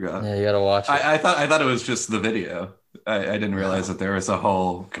it. I forgot. Yeah, you gotta watch it. I thought it was just the video. I didn't realize that there was a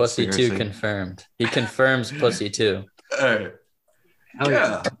whole Pussy conspiracy. 2 confirmed. He confirms Pussy 2. All right.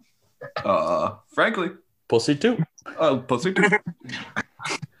 Yeah. Frankly. Pussy 2. Oh, pussy too.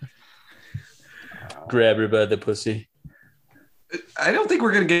 Grab her by the pussy. I don't think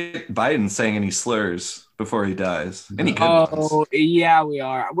we're gonna get Biden saying any slurs before he dies. Any good ones. Oh, yeah, we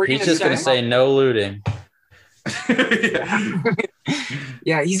are. He's just gonna say no looting. Yeah.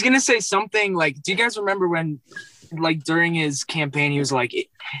 Yeah, he's gonna say something like, do you guys remember when, like, during his campaign, he was like,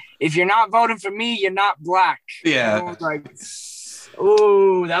 if you're not voting for me, you're not black. Yeah. And I was like,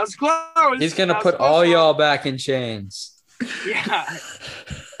 oh, that was close. He's gonna That put was all close. y'all back in chains. Yeah.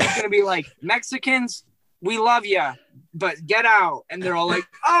 It's gonna be like, Mexicans, we love ya, but get out. And they're all like,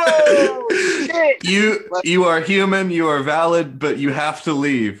 oh shit. You are human, you are valid, but you have to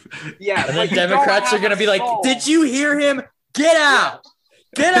leave. Yeah. And then but you don't Democrats are have gonna a be like, soul. did you hear him? Get out!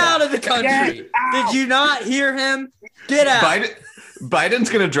 Get out of the country! Get out. Did you not hear him? Get out! Biden's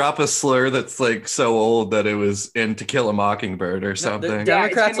gonna drop a slur that's like so old that it was in To Kill a Mockingbird or The something.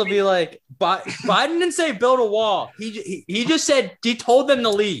 Democrats it's will gonna be like, Biden didn't say build a wall. He just said he told them to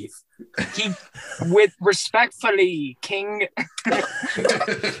leave. He, with respectfully, King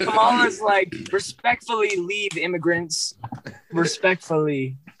Kamala's like, respectfully leave immigrants.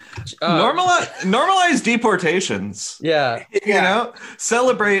 Respectfully. Normalize deportations. Yeah. You know,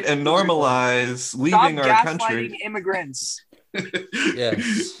 celebrate and normalize leaving Stop our gaslighting country. immigrants.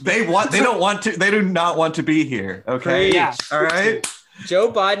 Yes. They do not want to be here. Okay. Preach. Yeah. All right.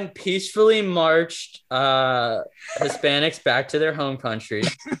 Joe Biden peacefully marched Hispanics back to their home country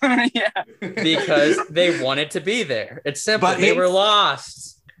Yeah. because they wanted to be there. It's simple. But They were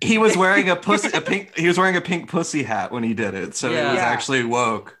lost. He was wearing he was wearing a pink pussy hat when he did it, so Yeah. he was Yeah. actually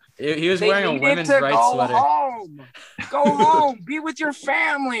woke. He was They wearing a needed women's to rights go sweater. home. Go home. Be with your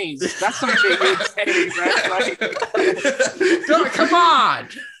families. That's something you would say, right? Like, Come on.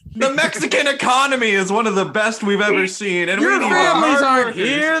 The Mexican economy is one of the best we've ever seen, and Your we need families hard aren't workers.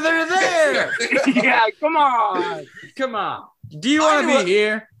 here. They're there. yeah, come on. Come on. Do you want to be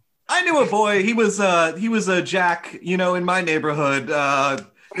here? I knew a boy. He was a Jack, you know, in my neighborhood.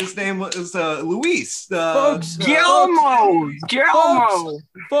 His name was Luis. Folks, Guillermo.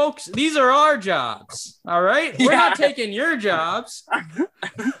 folks, these are our jobs. All right? We're not Yeah. taking your jobs.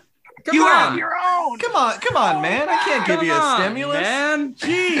 Come You on. have your own. Come on, man! I can't give you a Come on, stimulus. man.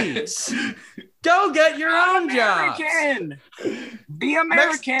 Jeez. Go get your own jobs. American. Be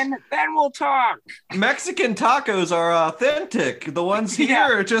American, then we'll talk. Mexican tacos are authentic. The ones here Yeah.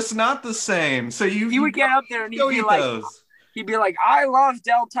 are just not the same. So He would get up there and go eat those. he'd be like, I love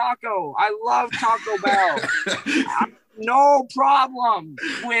Del Taco. I love Taco Bell. No problem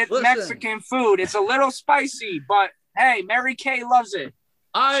with Listen. Mexican food. It's a little spicy, but hey, Mary Kay loves it.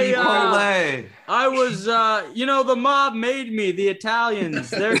 I was, the mob made me, the Italians.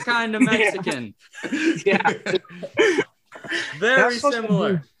 They're kind of Mexican. Yeah. Very That's so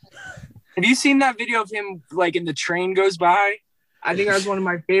similar. Have you seen that video of him like in the train goes by? I think that was one of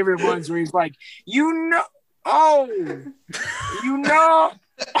my favorite ones where he's like, and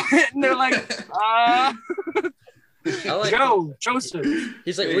they're like, I like Joseph.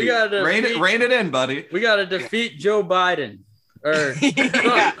 He's like, we gotta rein it in, buddy. We gotta defeat Joe Biden. Or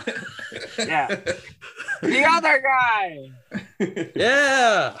yeah. Yeah. The other guy.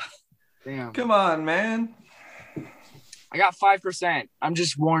 yeah. Damn. Come on, man. I got 5%. I'm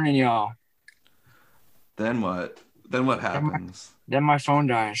just warning y'all. Then what? Then what happens? Then my phone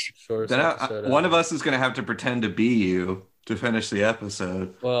dies. Then one of us is going to have to pretend to be you to finish the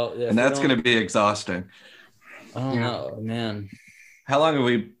episode. Well, yeah, and that's going to be exhausting. I don't know, man. How long have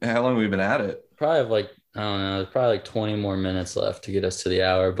we been at it? Probably have I don't know. There's probably 20 more minutes left to get us to the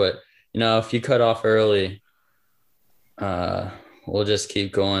hour. But if you cut off early, we'll just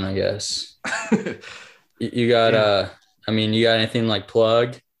keep going, I guess. You got I mean, you got anything like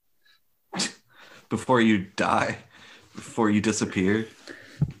plug? Before you die, before you disappear.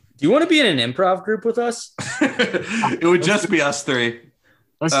 Do you want to be in an improv group with us? It would just be us three.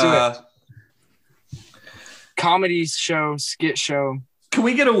 Let's do it. Comedy show, skit show. Can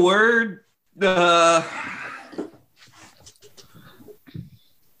we get a word?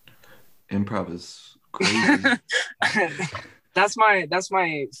 Improv is crazy. That's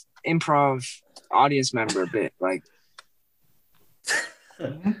my improv audience member bit. Like,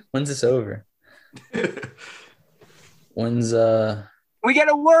 When's this over? When's we get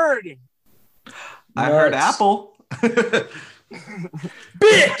a word. I heard Nuts. apple.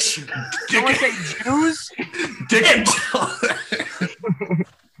 bitch? Someone say Jews. Dick and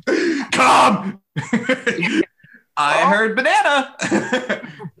come. I heard banana.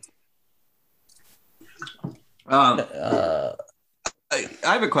 I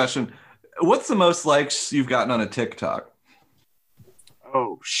have a question. What's the most likes you've gotten on a TikTok?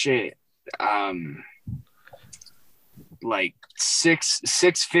 Oh shit. Like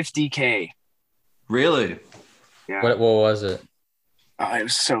 650K. Really? Yeah. What was it? Oh, it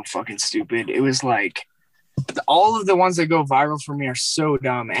was so fucking stupid. It was like all of the ones that go viral for me are so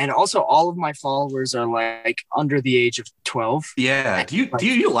dumb, and also all of my followers are like under the age of 12. Yeah. Do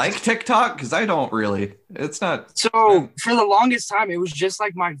you like TikTok? Because I don't really. It's not. So for the longest time, it was just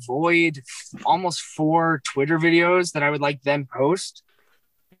like my void, almost 4 Twitter videos that I would like then post.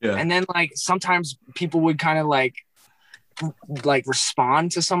 Yeah. And then like sometimes people would kind of like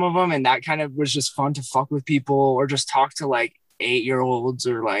respond to some of them, and that kind of was just fun to fuck with people or just talk to like 8-year-olds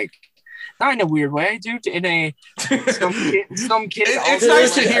or like not in a weird way, dude. In a some kid. It's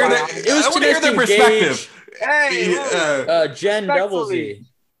nice to hear that. I want to hear their perspective. Hey, Jen Double Z.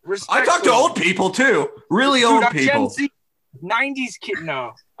 I talk to old people too. Really old I'm people. Gen Z, 90s kid.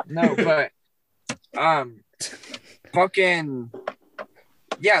 No, but fucking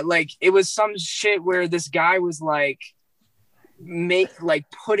yeah, like it was some shit where this guy was like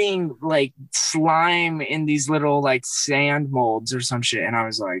putting like slime in these little like sand molds or some shit, and I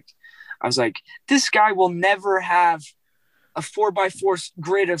was like, this guy will never have a 4x4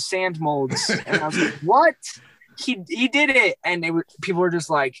 grid of sand molds. And I was like, what? He did it, and people were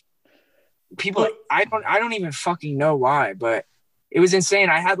just like, I don't even fucking know why, but it was insane.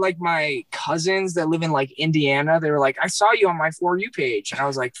 I had like my cousins that live in like Indiana. They were like, I saw you on my For You page, and I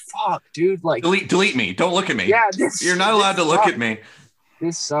was like, fuck, dude, like delete me. Don't look at me. Yeah, you're not allowed to look at me.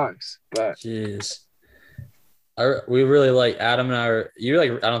 This sucks, but jeez. We really like Adam and I.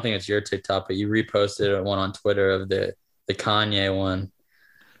 I don't think it's your TikTok, but you reposted one on Twitter of the Kanye one.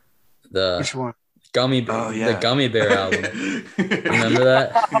 Which one? The Gummy Bear album. Remember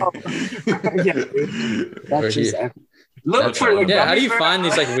that? Yeah, dude. That's just epic. Look for the how do you find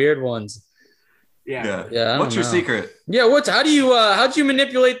these like weird ones? Yeah. What's your secret? Yeah, how'd you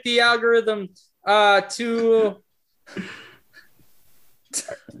manipulate the algorithm to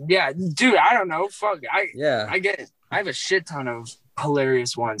Yeah, dude, I don't know. Fuck. I have a shit ton of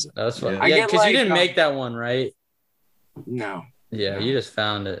hilarious ones. That's fun. Yeah. Yeah, because you didn't make that one, right? No. Yeah, you just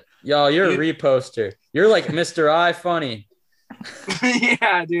found it. Y'all, you're a reposter. You're like Mr. iFunny.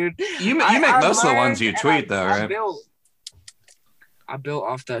 Yeah, dude. You make most of the ones you tweet, though, right? I built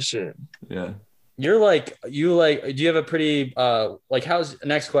off that shit. Yeah. Do you have a pretty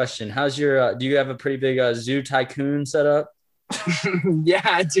next question? How's your do you have a pretty big zoo tycoon set up?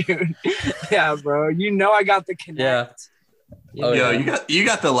 Yeah, dude. Yeah, bro. You know I got the connect. Yeah. Oh, yeah. You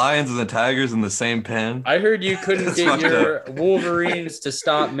got the lions and the tigers in the same pen. I heard you couldn't get your Wolverines to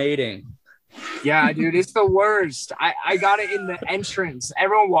stop mating. Yeah, dude, it's the worst. I got it in the entrance.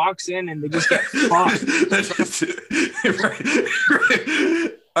 Everyone walks in and they just get fucked.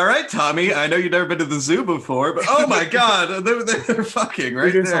 Right. All right, Tommy. I know you've never been to the zoo before, but oh my god, they're fucking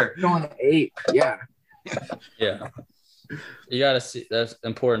right there. Like going ape. Yeah. Yeah. You gotta see. That's an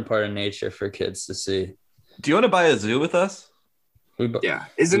important part of nature for kids to see. Do you want to buy a zoo with us? Yeah.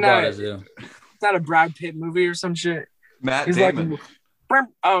 Isn't that a Brad Pitt movie or some shit? Matt He's Damon. Like,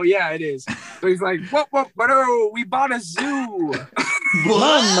 oh yeah, it is. So he's like, what? Oh, we bought a zoo.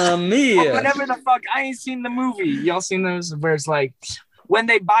 Mamma mia! Whatever the fuck. I ain't seen the movie. Y'all seen those where it's like when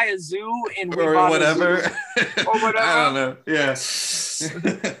they buy a zoo and we bought whatever. A zoo, or whatever. I don't know. Yeah.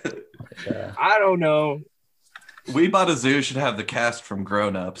 I don't know. We Bought a Zoo should have the cast from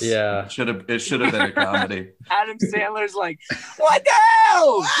Grown Ups. Yeah. It should have been a comedy. Adam Sandler's like, what the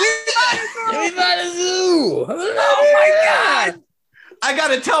hell? We bought a zoo. Oh my god. I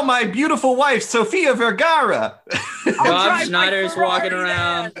gotta tell my beautiful wife, Sofia Vergara. Rob Schneider's walking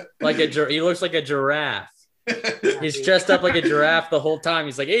around like he looks like a giraffe. He's dressed up like a giraffe the whole time.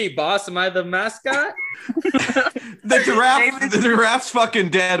 He's like, "Hey, boss, am I the mascot?" The giraffe's fucking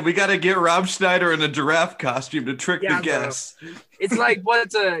dead. We got to get Rob Schneider in a giraffe costume to trick the guests. It's like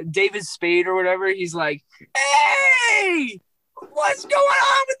what's David Spade or whatever. He's like, "Hey, what's going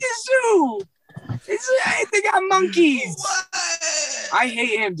on with this zoo? They got monkeys." What? I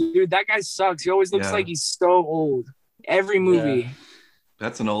hate him, dude. That guy sucks. He always looks like he's so old. Every movie. Yeah.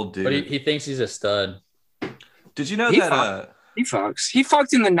 That's an old dude. But he thinks he's a stud. Did you know that? He fucks. He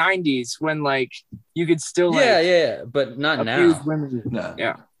fucked in the 90s when like you could still like but not abuse now. women. No.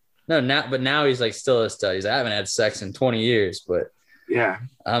 Yeah. No, now he's like still a stud. He's I haven't had sex in 20 years, but yeah.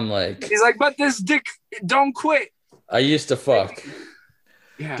 I'm like he's like, but this dick don't quit. I used to fuck.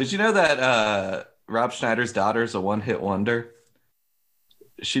 Yeah. Did you know that Rob Schneider's daughter's a one-hit wonder?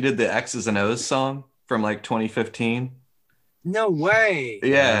 She did the X's and O's song from like 2015. No way.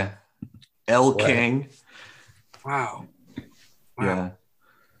 Yeah. Elle King. Wow. Yeah.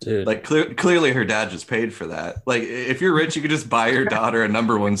 Dude. Like clearly her dad just paid for that. Like if you're rich, you could just buy your daughter a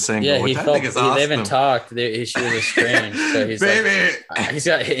 #1 single, Yeah, which I think is awesome. They haven't talked. She was estranged. So he's Baby. like,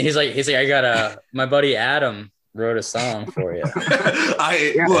 he's like, I got my buddy Adam wrote a song for you.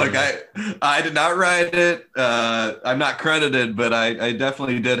 I did not write it. I'm not credited, but I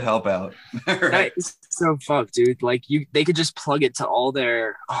definitely did help out. Right. That is so fucked, dude. Like they could just plug it to all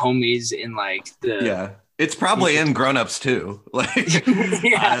their homies in like the It's probably in Grown Ups too. Like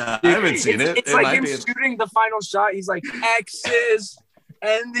I haven't seen it. It's like him shooting the final shot. He's like X's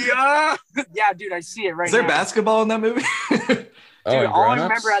and the yeah, dude, I see it right now. Is there basketball in that movie? Dude, all I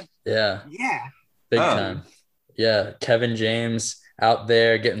remember yeah, big Oh. time. Yeah, Kevin James out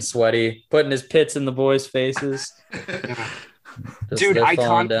there getting sweaty, putting his pits in the boys' faces. Dude, they're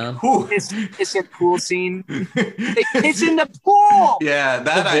falling iconic down. Piss in pool scene. They piss in the pool. Yeah,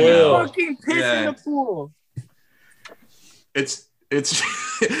 that The I blue. know. Fucking piss in the pool. It's it's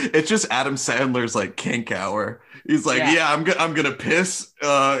just Adam Sandler's like kink hour. He's like, I'm gonna piss,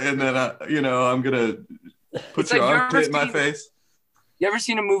 and then I'm gonna put It's your like, armpit in my face. You ever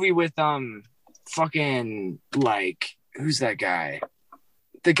seen a movie with fucking like who's that guy?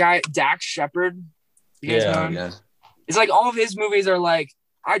 The guy Dax Shepard. You guys know him? Yeah. It's like all of his movies are like,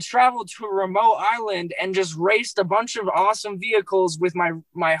 I traveled to a remote island and just raced a bunch of awesome vehicles with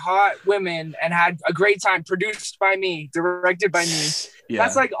my hot women and had a great time. Produced by me, directed by me. Yeah.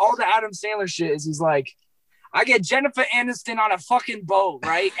 That's like all the Adam Sandler shit is. He's like, I get Jennifer Aniston on a fucking boat,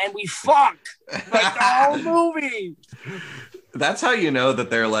 right? And we fuck like the whole movie. That's how you know that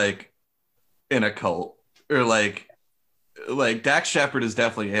they're like in a cult, or like Dax Shepard is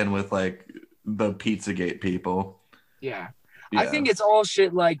definitely in with like the Pizzagate people. Yeah. I think it's all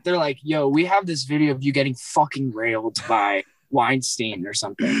shit like they're like, yo, we have this video of you getting fucking railed by Weinstein or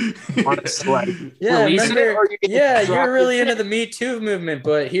something. Honestly, like, you're really into the Me Too movement,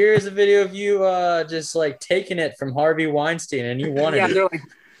 but here's a video of you just like taking it from Harvey Weinstein and you wanted it. They're like,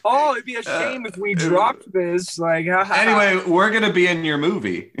 oh, it'd be a shame if we dropped this. Like, anyway, we're gonna be in your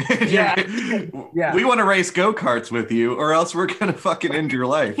movie. Yeah. We want to race go-karts with you, or else we're gonna fucking end your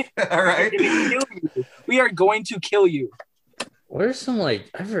life. All right. We are going to kill you. What are some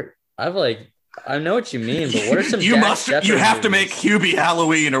like I've like I know what you mean, but what are some you have to make movies? Hubie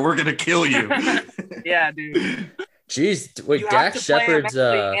Halloween, or we're gonna kill you. Yeah, dude. Jeez, wait, Dax Shepard's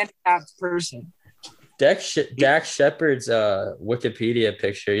handicapped person. Dax Shepard's Wikipedia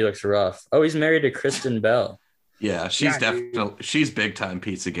picture. He looks rough. Oh, he's married to Kristen Bell. Yeah, she's big time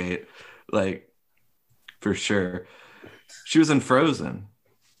Pizzagate, like for sure. She was in Frozen,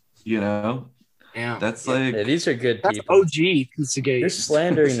 Yeah, that's like these are good that's people. OG Pizzagate. You're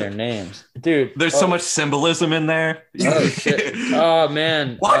slandering their names, dude. There's so much symbolism in there. Oh shit! Oh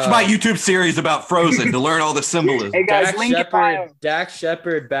man! Watch my YouTube series about Frozen to learn all the symbolism. Hey guys, link it bio. Dax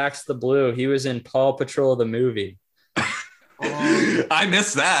Shepard backs the blue. He was in Paw Patrol the movie. I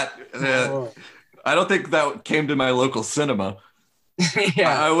missed that. I don't think that came to my local cinema.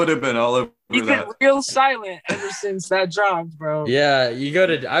 Yeah, I would have been all over He's that. been real silent ever since that dropped, bro. Yeah, you go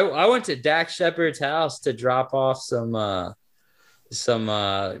to. I went to Dax Shepard's house to drop off some Girl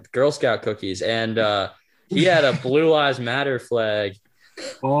Scout cookies, and he had a Blue Lives Matter flag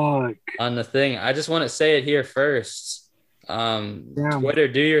Fuck. on the thing. I just want to say it here first. Twitter,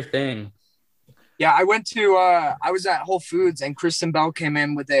 do your thing. Yeah, I went to I was at Whole Foods and Kristen Bell came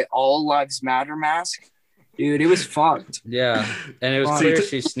in with a All Lives Matter mask. Dude, it was fucked. Yeah, and it was clear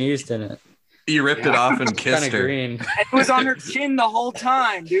she sneezed in it. You ripped it off and kissed Kind of her. green. And it was on her chin the whole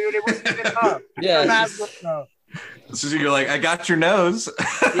time, dude. It wasn't even up. Yeah, Her mask wasn't up. So you're like, I got your nose.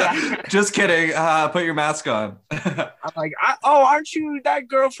 Yeah. Just kidding. Put your mask on. I'm like, aren't you that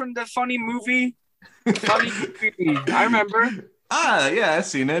girl from the funny movie? Funny movie. I remember Yeah, I've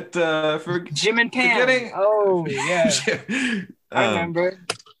seen it. For Jim and Pam. Beginning- Oh yeah, I Um, remember.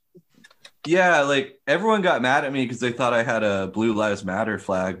 Yeah, like everyone got mad at me because they thought I had a Blue Lives Matter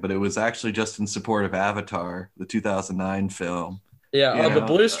flag, but it was actually just in support of Avatar, the 2009 film. Yeah, You the know?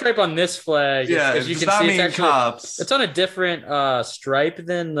 blue stripe on this flag, Yeah, as you it's can not see, mean it's actually cops. it's on a different stripe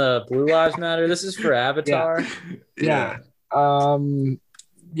than the Blue Lives Matter. This is for Avatar. Yeah.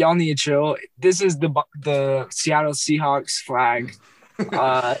 Y'all need to chill. This is the Seattle Seahawks flag,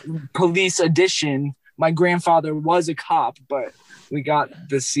 police edition. My grandfather was a cop, but we got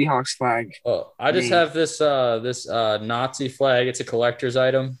the Seahawks flag. Oh, I just Me. have this Nazi flag. It's a collector's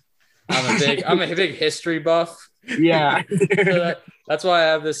item. I'm a big history buff. Yeah. So that's why I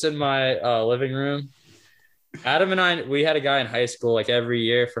have this in my living room. Adam and I, we had a guy in high school, like every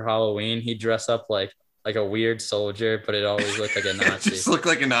year for Halloween, he'd dress up like a weird soldier, but it always looked like a Nazi. Just look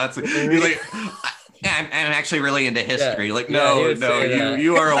like a Nazi. You're like, I'm actually really into history. Yeah. Like, Yeah, he no, would say that.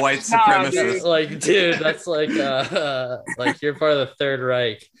 you are a white Nah, supremacist. Like, dude, that's like you're part of the Third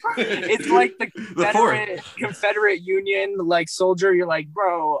Reich. It's like the fourth. Confederate Union like soldier. You're like,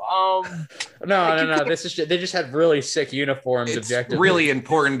 bro, No. They just had really sick uniforms. It's Objectively, really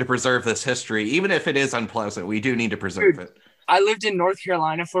important to preserve this history, even if it is unpleasant. We do need to preserve it. I lived in North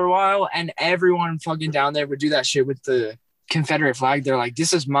Carolina for a while, and everyone fucking down there would do that shit with the Confederate flag. They're like,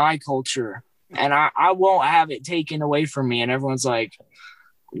 this is my culture, and I won't have it taken away from me. And everyone's like,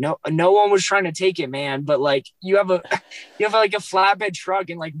 no one was trying to take it, man. But like, you have like a flatbed truck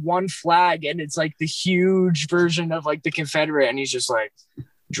and like one flag, and it's like the huge version of like the Confederate, and he's just like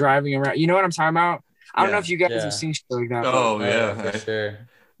driving around. You know what I'm talking about? I don't know if you guys have seen shit like that. Oh, yeah. for sure.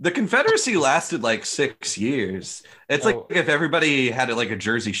 The Confederacy lasted like 6 years. It's like if everybody had like a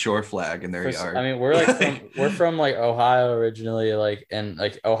Jersey Shore flag in their yard. I mean, we're from like Ohio originally, like, and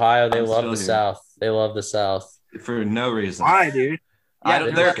like Ohio, they I'm love still the here. South. They love the South. For no reason. Why, dude? Yeah,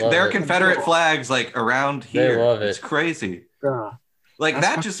 they love their it. Confederate flags like around here. love it. It's crazy. Uh, Like That's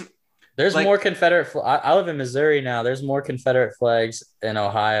that fun. just There's Like- more Confederate. I live in Missouri now. There's more Confederate flags in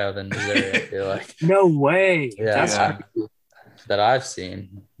Ohio than Missouri. I feel like no way. Yeah. That's Yeah. crazy. that I've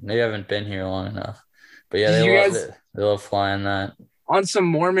seen. Maybe I haven't been here long enough, but yeah, Did they you love guys- it. They love flying that. On some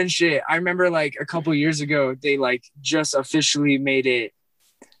Mormon shit. I remember like a couple years ago, they like just officially made it.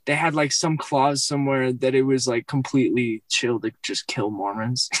 They had like some clause somewhere that it was like completely chill to just kill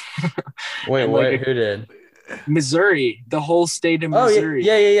Mormons. Wait, And, what? like, Who did? Missouri, the whole state of Oh Missouri.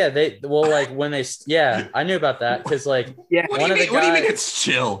 yeah. They like when they I knew about that because like Yeah. what, One do of you the mean, what do you guys- mean it's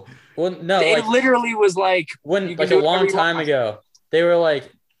chill? well no It like literally was like, when you can like do a long whatever you time want. ago they were like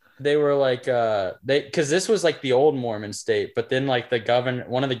they because this was like the old Mormon state, but then like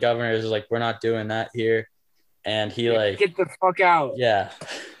one of the governors was like, we're not doing that here, and he like get the fuck out. yeah,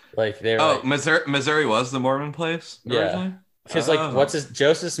 like they were Oh, like, Missouri was the Mormon place? Yeah. originally? because Oh. like what's his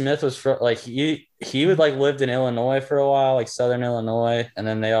Joseph Smith was from like he would like lived in Illinois for a while, like Southern Illinois, and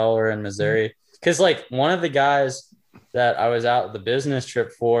then they all were in Missouri. Because like one of the guys that I was out the business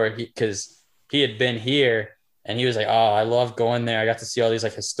trip for, because he had been here and he was like, oh, I love going there. I got to see all these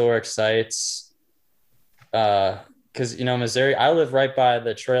like historic sites. Because Missouri, I live right by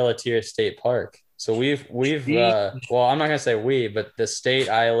the Trail of Tears State Park. So we've well, I'm not gonna say we, but the state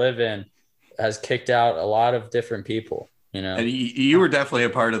I live in has kicked out a lot of different people. And you were definitely a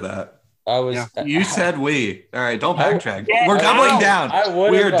part of that. I was. Yeah. You said we. All right, don't I- backtrack. Yeah, We're I doubling know. down. I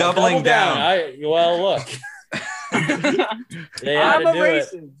would. We are doubling down. Well, look, they had I'm to a do it.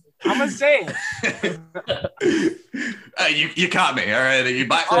 racist. I'm gonna say it. You caught me. All right, you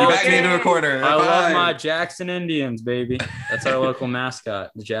backed Okay. me into a corner. I love Fine. my Jackson Indians, baby. That's our local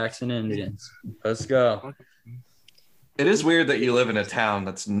mascot, the Jackson Indians. Let's go. It is weird that you live in a town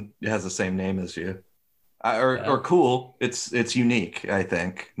that has the same name as you. Or cool. It's unique, I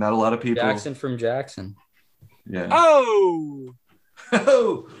think. Not a lot of people. Jackson from Jackson. Yeah. Oh,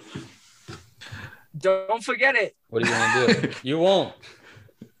 Oh. don't forget it. What are you gonna do? You won't.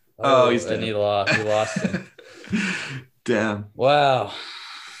 Oh, he's and dead. he lost him. Damn. Wow.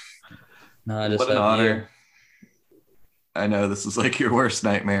 No, I just What an have honor. you. I know this is like your worst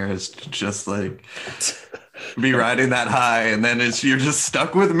nightmare is to just like be riding that high and then you're just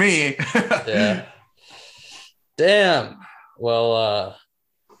stuck with me. Yeah. Damn. Well,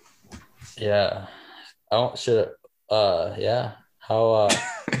 yeah. I don't should yeah. How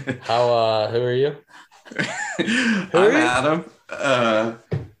who are you? I'm Adam.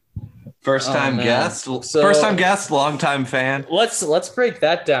 First time man. guest. So- First time guest, long time fan. Let's break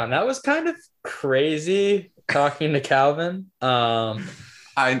that down. That was kind of crazy talking to Calvin.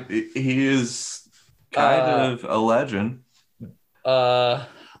 He is kind of a legend. Uh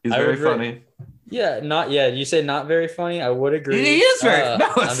He's I very would re- funny. Yeah, not yet. You say not very funny. I would agree. He is very. No,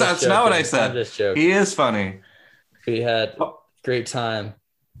 I'm just that's not what I joking. said. I'm just joking. He is funny. We had great time.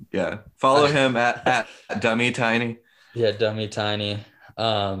 Yeah. Follow him at Dummy Tiny. Yeah, Dummy Tiny.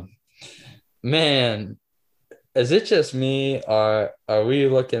 Man, is it just me or are we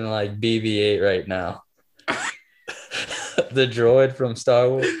looking like BB-8 right now? The droid from Star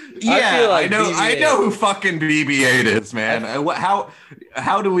Wars. Yeah, I know. BB-8. I know who fucking BB-8 is, man.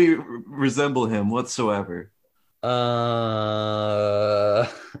 How do we resemble him whatsoever?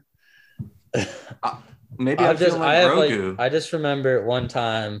 Maybe I feel like Grogu. I just remember one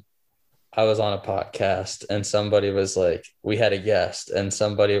time I was on a podcast and somebody was like, we had a guest and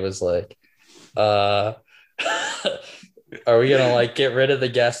somebody was like, are we gonna like get rid of the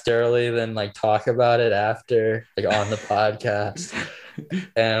guest early, then like talk about it after, like on the podcast?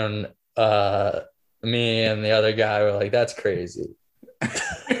 And me and the other guy were like, that's crazy.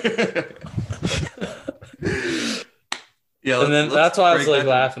 Yeah, and then that's why I was like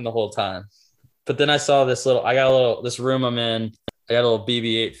laughing the whole time. But then I saw this room I'm in. I got a little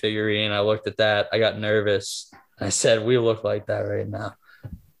BB-8 figurine. I looked at that. I got nervous. I said, we look like that right now.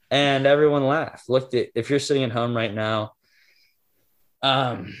 And everyone laughed. If you're sitting at home right now,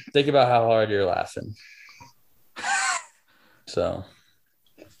 think about how hard you're laughing. So,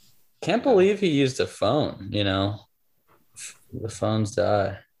 can't believe he used a phone, you know. The phones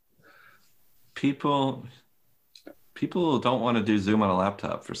die. People don't want to do Zoom on a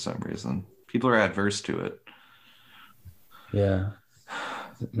laptop for some reason. People are adverse to it. Yeah.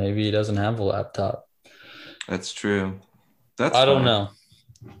 Maybe he doesn't have a laptop. That's true. I don't know.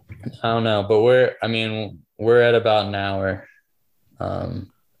 But we're at about an hour.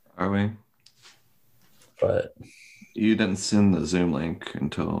 Are we? But you didn't send the Zoom link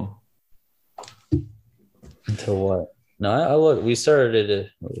until what? No, I look. We started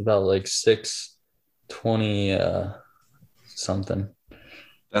at about like 6:20 something.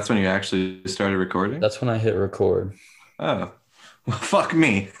 That's when you actually started recording? That's when I hit record. Oh, well, fuck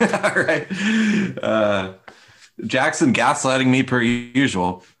me. All right. Jackson gaslighting me per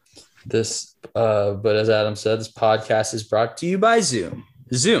usual. But as Adam said, this podcast is brought to you by Zoom.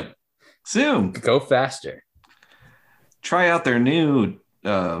 Zoom. Go faster. Try out their new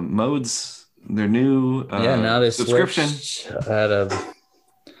modes, their new now they subscription. I had to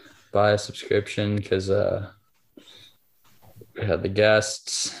buy a subscription because we had the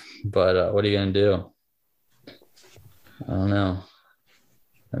guests. But what are you going to do? I don't know.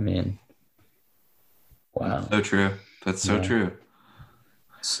 I mean, wow. So true. That's so true.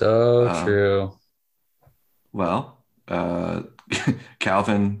 So true. Well,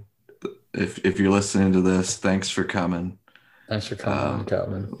 Calvin, if you're listening to this, thanks for coming. Thanks for coming,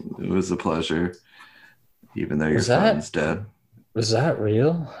 Calvin. It was a pleasure, even though your phone's dead. Was that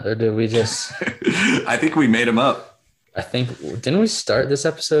real? Or did we just... I think we made him up. Didn't we start this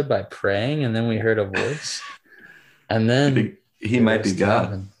episode by praying and then we heard a voice? And then... He might be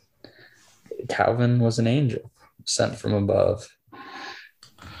God. Calvin was an angel sent from above.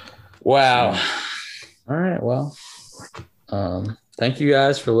 Wow. All right. Well, thank you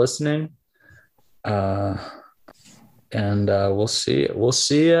guys for listening. And we'll see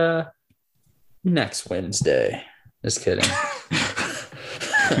you next Wednesday. Just kidding.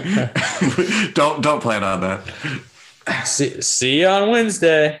 Don't plan on that. See you on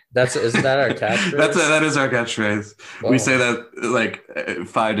Wednesday. Isn't that our catchphrase? That is our catchphrase. Whoa. We say that like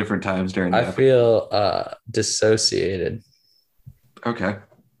 5 different times during the episode. I feel dissociated. Okay.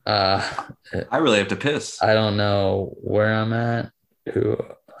 I really have to piss. I don't know where I'm at.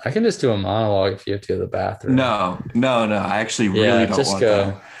 I can just do a monologue if you have to go to the bathroom. No. I actually really don't want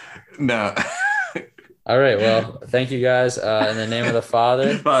that. No. All right. Well, thank you guys. In the name of the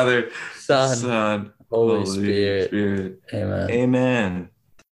Father, Son, Holy Spirit. Amen. Amen.